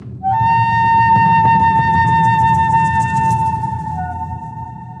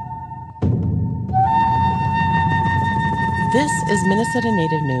This is Minnesota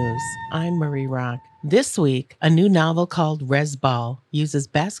Native News. I'm Marie Rock. This week, a new novel called Resball uses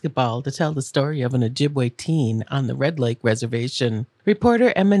basketball to tell the story of an Ojibwe teen on the Red Lake Reservation.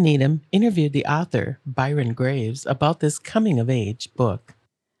 Reporter Emma Needham interviewed the author, Byron Graves, about this coming-of-age book.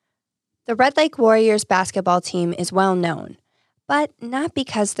 The Red Lake Warriors basketball team is well known, but not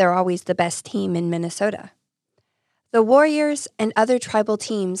because they're always the best team in Minnesota. The Warriors and other tribal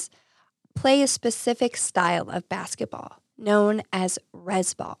teams play a specific style of basketball known as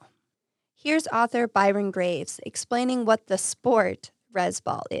Resball. Here's author Byron Graves explaining what the sport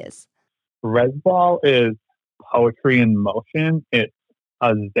Resball is. Resball is poetry in motion. It's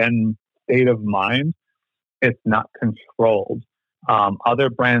a Zen state of mind. It's not controlled.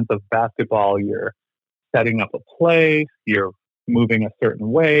 Other brands of basketball, you're setting up a play, you're moving a certain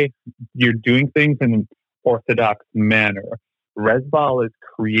way, you're doing things in an orthodox manner. Resball is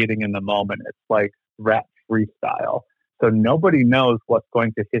creating in the moment. It's like rap freestyle. So nobody knows what's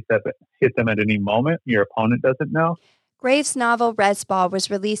going to hit them at any moment. Your opponent doesn't know. Graves' novel Resball was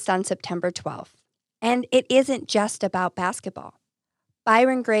released on September 12th. And it isn't just about basketball.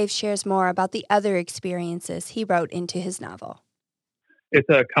 Byron Graves shares more about the other experiences he wrote into his novel. It's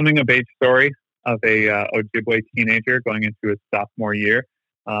a coming-of-age story of a Ojibwe teenager going into his sophomore year.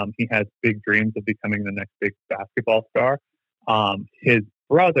 He has big dreams of becoming the next big basketball star. His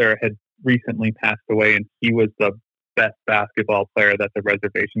brother had recently passed away, and he was the best basketball player that the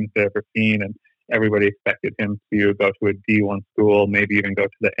reservation had ever seen, and everybody expected him to go to a D1 school, maybe even go to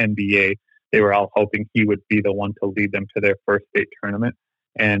the NBA. They were all hoping he would be the one to lead them to their first state tournament.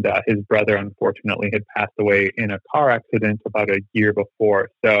 And his brother, unfortunately, had passed away in a car accident about a year before.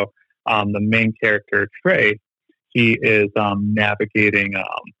 So the main character, Trey, he is navigating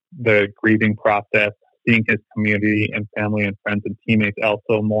the grieving process, seeing his community and family and friends and teammates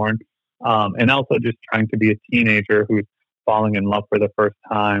also mourn, and also just trying to be a teenager who's falling in love for the first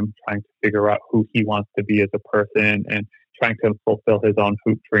time, trying to figure out who he wants to be as a person, and trying to fulfill his own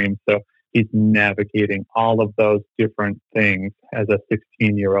hoop dreams. So he's navigating all of those different things as a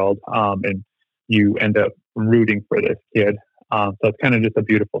 16-year-old, and you end up rooting for this kid. So it's kind of just a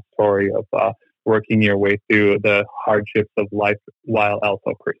beautiful story of working your way through the hardships of life while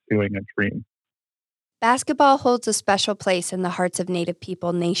also pursuing a dream. Basketball holds a special place in the hearts of Native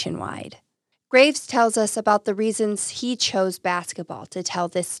people nationwide. Graves tells us about the reasons he chose basketball to tell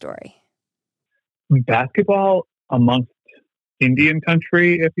this story. Basketball amongst Indian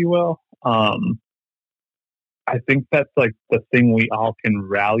country, if you will, I think that's like the thing we all can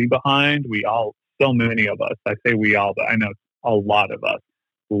rally behind. So many of us, I say we all, but I know a lot of us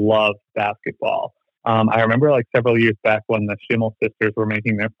love basketball. I remember like several years back when the Schimmel sisters were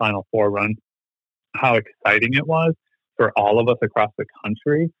making their Final Four run, how exciting it was for all of us across the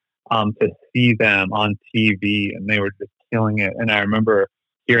country to see them on TV, and they were just killing it. And I remember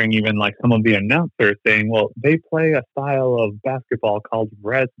hearing even like some of the announcers saying, well, they play a style of basketball called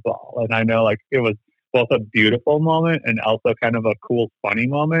Resball. And I know like it was both a beautiful moment and also kind of a cool, funny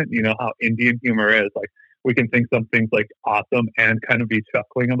moment. You know how Indian humor is. Like we can think something's like awesome and kind of be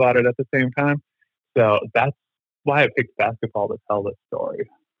chuckling about it at the same time. So that's why I picked basketball to tell this story.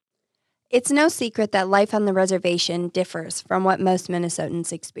 It's no secret that life on the reservation differs from what most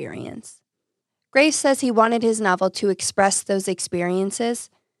Minnesotans experience. Graves says he wanted his novel to express those experiences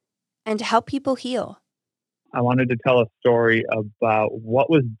and to help people heal. I wanted to tell a story about what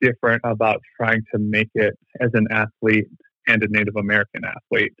was different about trying to make it as an athlete and a Native American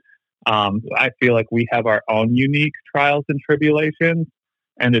athlete. I feel like we have our own unique trials and tribulations,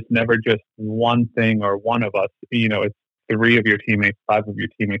 and it's never just one thing or one of us. You know, it's 3 of your teammates, 5 of your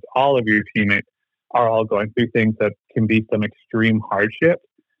teammates, all of your teammates are all going through things that can be some extreme hardship.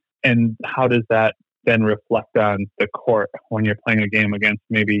 And how does that then reflect on the court when you're playing a game against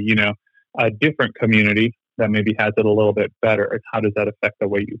maybe, you know, a different community that maybe has it a little bit better? How does that affect the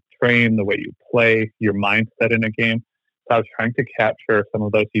way you train, the way you play, your mindset in a game? So I was trying to capture some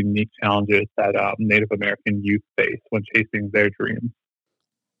of those unique challenges that Native American youth face when chasing their dreams.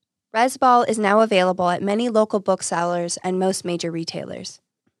 Resball is now available at many local booksellers and most major retailers.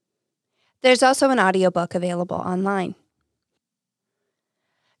 There's also an audiobook available online.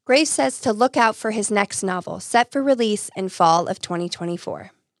 Graves says to look out for his next novel, set for release in fall of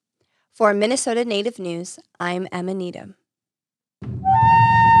 2024. For Minnesota Native News, I'm Emma Needham.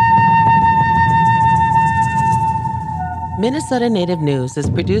 Minnesota Native News is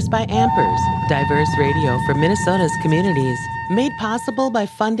produced by Ampers, diverse radio for Minnesota's communities, made possible by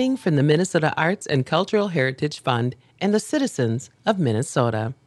funding from the Minnesota Arts and Cultural Heritage Fund and the citizens of Minnesota.